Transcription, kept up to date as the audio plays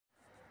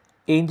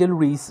Angel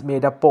Reese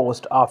made a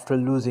post after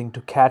losing to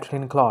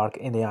Kathleen Clark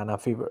in Indiana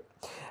Fever.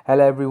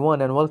 Hello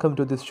everyone and welcome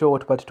to this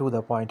short but to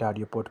the point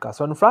audio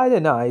podcast. On Friday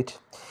night,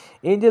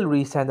 Angel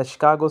Reese and the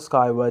Chicago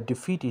Sky were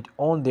defeated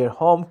on their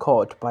home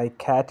court by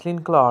Kathleen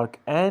Clark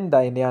and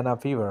the Indiana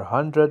Fever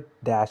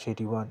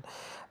 100-81.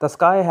 The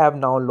Sky have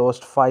now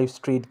lost 5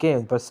 straight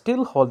games but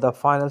still hold the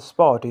final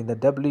spot in the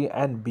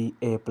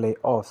WNBA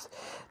playoffs,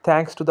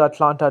 thanks to the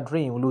Atlanta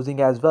Dream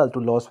losing as well to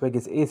Las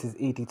Vegas Aces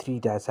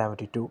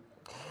 83-72.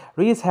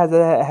 Reese had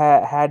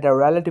a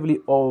relatively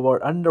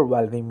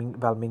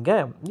underwhelming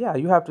game. Yeah,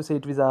 you have to say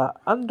it was a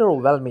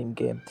underwhelming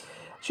game.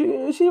 She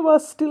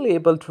was still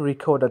able to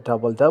record a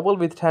double double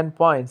with 10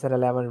 points and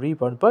 11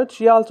 rebounds, but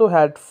she also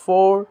had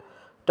 4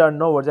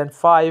 turnovers and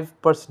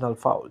 5 personal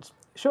fouls.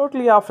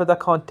 Shortly after the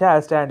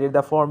contest ended,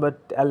 the former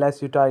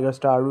LSU Tiger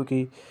star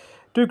rookie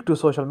took to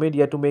social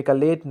media to make a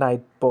late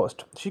night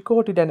post. She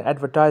quoted an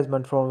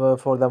advertisement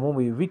for the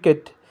movie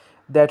Wicked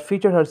that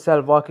featured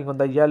herself walking on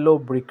the yellow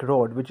brick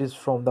road, which is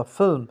from the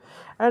film,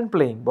 and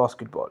playing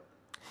basketball.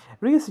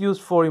 Reese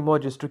used 4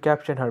 emojis to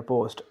caption her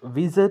post: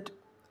 visit,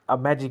 a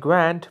magic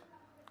wand,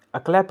 a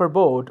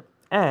clapperboard,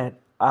 and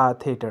a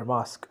theater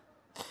mask.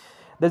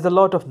 There's a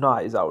lot of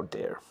noise out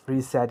there,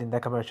 Reese said in the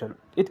commercial.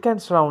 It can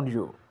surround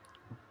you,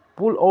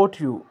 pull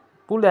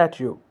at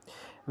you,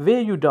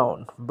 weigh you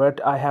down, but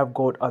I have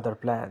got other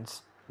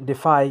plans.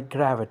 Defy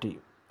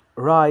gravity.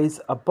 Rise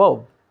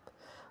above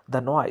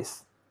the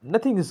noise.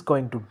 Nothing is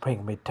going to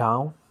bring me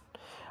down.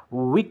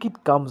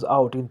 Wicked comes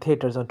out in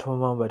theaters on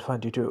November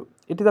 22.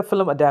 It is a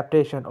film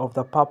adaptation of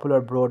the popular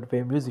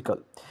Broadway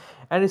musical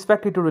and is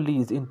expected to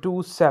release in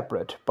 2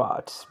 separate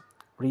parts.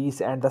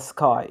 Reese and the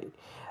Sky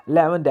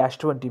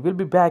 11-20 will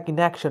be back in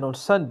action on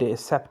Sunday,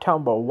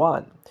 September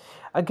 1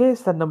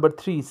 against the number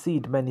 3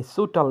 seed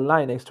Minnesota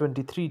Lynx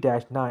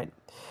 23-9.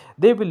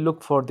 They will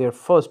look for their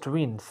first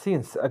win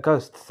since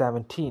August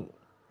 17.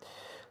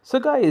 So,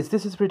 guys,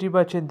 this is pretty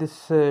much in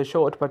this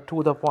short but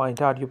to the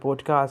point audio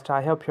podcast.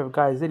 I hope you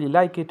guys really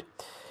like it.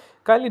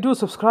 Kindly do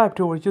subscribe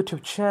to our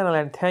YouTube channel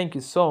and thank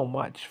you so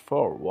much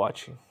for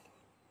watching.